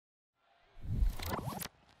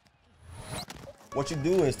what you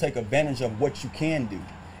do is take advantage of what you can do.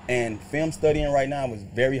 And film studying right now is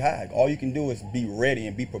very high. All you can do is be ready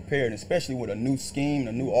and be prepared, especially with a new scheme,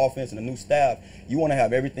 a new offense, and a new staff. You want to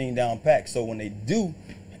have everything down packed. So when they do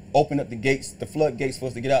open up the gates, the floodgates for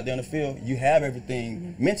us to get out there on the field, you have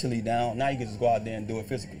everything mentally down. Now you can just go out there and do it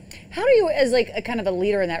physically. How do you, as like a kind of a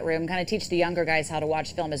leader in that room, kind of teach the younger guys how to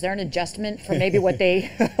watch film? Is there an adjustment for maybe what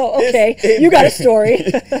they, you got a story.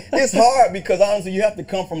 It's hard because honestly, you have to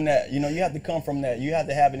come from that. You know, you have to come from that. You have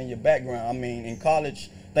to have it in your background. I mean, in college,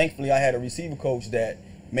 thankfully, I had a receiver coach that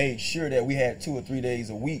made sure that we had 2 or 3 days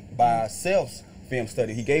a week by ourselves film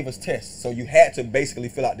study. He gave us tests, so you had to basically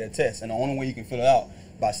fill out that test, and the only way you can fill it out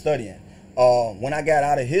by studying. When I got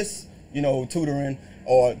out of his, tutoring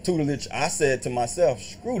or tutelage, I said to myself,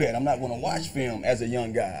 screw that, I'm not going to watch film as a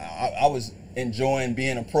young guy. I was enjoying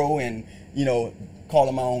being a pro and,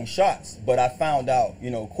 calling my own shots. But I found out,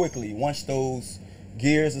 quickly, once those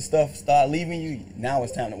gears and stuff start leaving you, now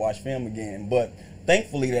it's time to watch film again. But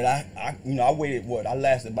thankfully that I waited, I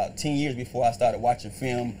lasted about 10 years before I started watching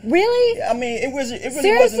film. Really? I mean, it really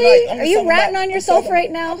Seriously? wasn't like, are you ratting on yourself right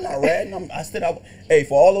now? I'm not ratting. Hey,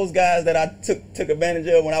 for all those guys that I took advantage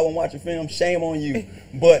of when I wasn't watching film, shame on you.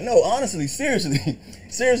 But no, honestly, seriously,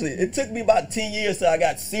 it took me about 10 years till I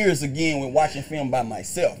got serious again with watching film by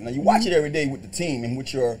myself. Now you watch it every day with the team and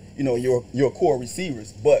with your core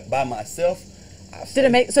receivers, but by myself. Did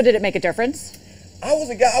it make a difference? I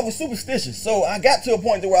was superstitious, so I got to a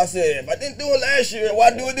point where I said, if I didn't do it last year,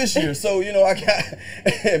 why do it this year? So,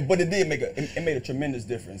 but it did it made a tremendous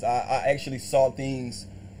difference. I actually saw things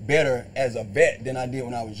better as a vet than I did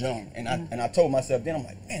when I was young. And I told myself then, I'm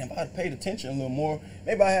like, man, if I had paid attention a little more,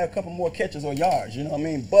 maybe I had a couple more catches or yards, you know what I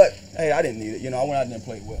mean? But, hey, I didn't need it. I went out there and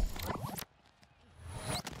played well.